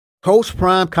Coach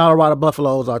Prime Colorado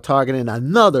Buffaloes are targeting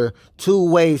another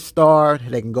two-way star.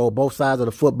 They can go both sides of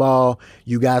the football.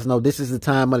 You guys know this is the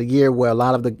time of the year where a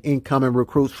lot of the incoming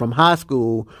recruits from high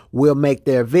school will make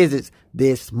their visits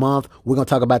this month. We're going to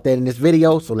talk about that in this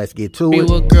video, so let's get to it.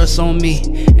 What girls on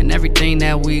me and everything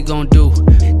that we gonna do.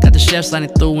 Got the chef sliding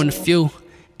through in a few.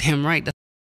 Damn right.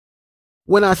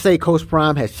 When I say Coach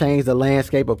Prime has changed the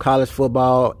landscape of college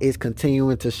football, it's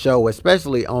continuing to show,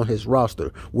 especially on his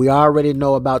roster. We already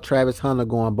know about Travis Hunter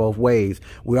going both ways.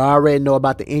 We already know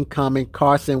about the incoming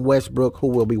Carson Westbrook, who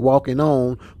will be walking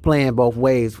on playing both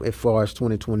ways as far as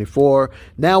 2024.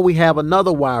 Now we have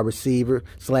another wide receiver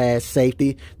 /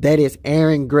 safety. That is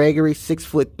Aaron Gregory,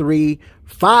 6'3",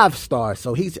 5-star.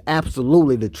 So he's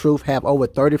absolutely the truth. Have over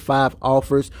 35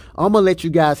 offers. I'm going to let you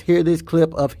guys hear this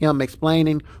clip of him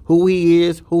explaining who he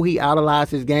is, who he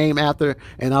idolized his game after,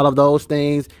 and all of those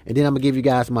things. And then I'm going to give you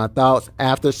guys my thoughts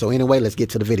after. So anyway, let's get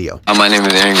to the video. My name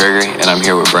is Aaron Gregory, and I'm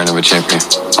here with Brandon the Champion.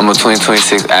 I'm a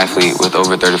 2026 athlete with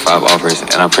over 35 offers,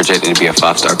 and I'm projected to be a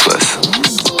 5-star plus.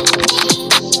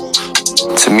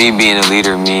 To me, being a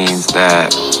leader means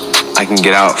that I can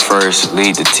get out first,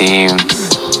 lead the team.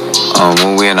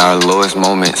 When we're in our lowest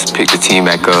moments, pick the team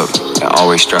back up and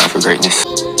always strive for greatness.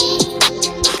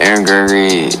 Aaron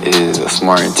Gregory is a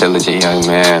smart, intelligent young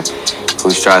man who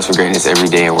strives for greatness every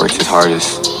day and works his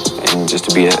hardest, and just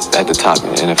to be at the top in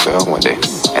the NFL one day.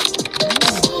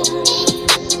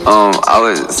 I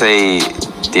would say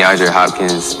DeAndre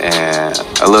Hopkins and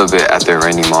a little bit after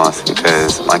Randy Moss,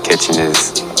 because my catching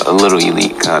is a little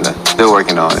elite, kind of. Still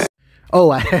working on it. Oh,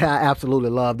 I absolutely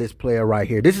love this player right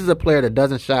here. This is a player that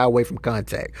doesn't shy away from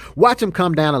contact. Watch him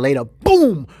come down and lay the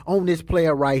boom on this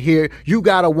player right here. You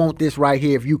got to want this right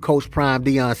here if you Coach Prime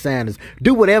Deion Sanders.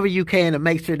 Do whatever you can to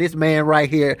make sure this man right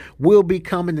here will be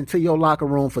coming into your locker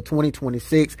room for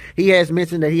 2026. He has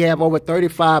mentioned that he have over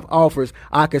 35 offers.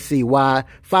 I can see why.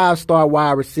 5-star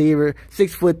wide receiver,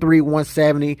 6'3",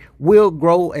 170. Will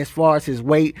grow as far as his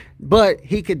weight, but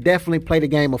he could definitely play the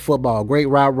game of football. Great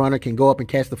route runner, can go up and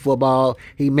catch the football.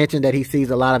 He mentioned that he sees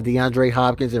a lot of DeAndre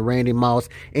Hopkins and Randy Moss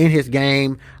in his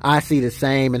game. I see the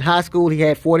same. In high school, he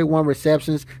had 41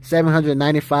 receptions,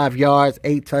 795 yards,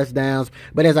 8 touchdowns.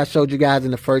 But as I showed you guys in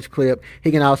the first clip,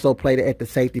 he can also play at the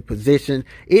safety position.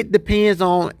 It depends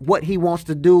on what he wants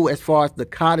to do as far as the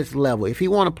college level. If he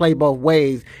want to play both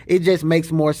ways, it just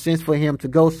makes more sense for him to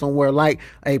go somewhere like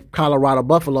a Colorado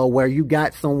Buffalo, where you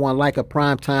got someone like a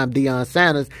primetime Deion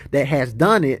Sanders that has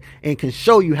done it and can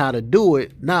show you how to do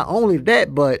it. Not only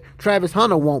that, but Travis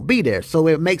Hunter won't be there, so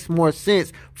it makes more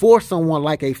sense for someone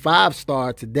like a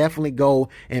 5-star to definitely go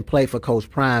and play for Coach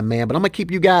Prime, man. But I'm gonna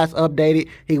keep you guys updated.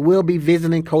 He will be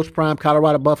visiting Coach Prime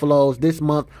Colorado Buffaloes this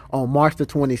month on March the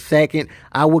 22nd.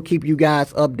 I will keep you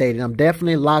guys updated. I'm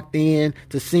definitely locked in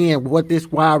to seeing what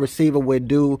this wide receiver would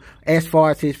do as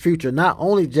far as his future, not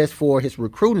only just for his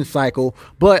recruiting cycle,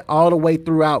 but all the way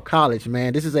throughout college,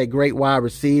 man. This is a great wide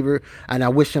receiver, and I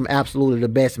wish him absolutely the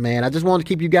best, man. I just want to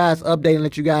keep you guys updated and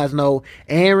let you guys know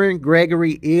Aaron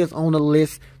Gregory is on the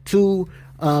list to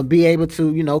be able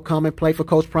to, you know, come and play for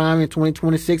Coach Prime in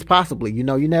 2026 possibly. You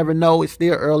know, you never know. It's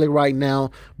still early right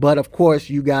now. But, of course,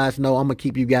 you guys know I'm going to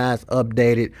keep you guys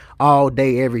updated all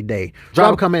day, every day.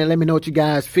 Drop a comment and let me know what you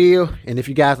guys feel. And if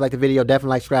you guys like the video,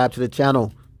 definitely subscribe to the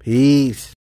channel.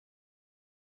 Peace.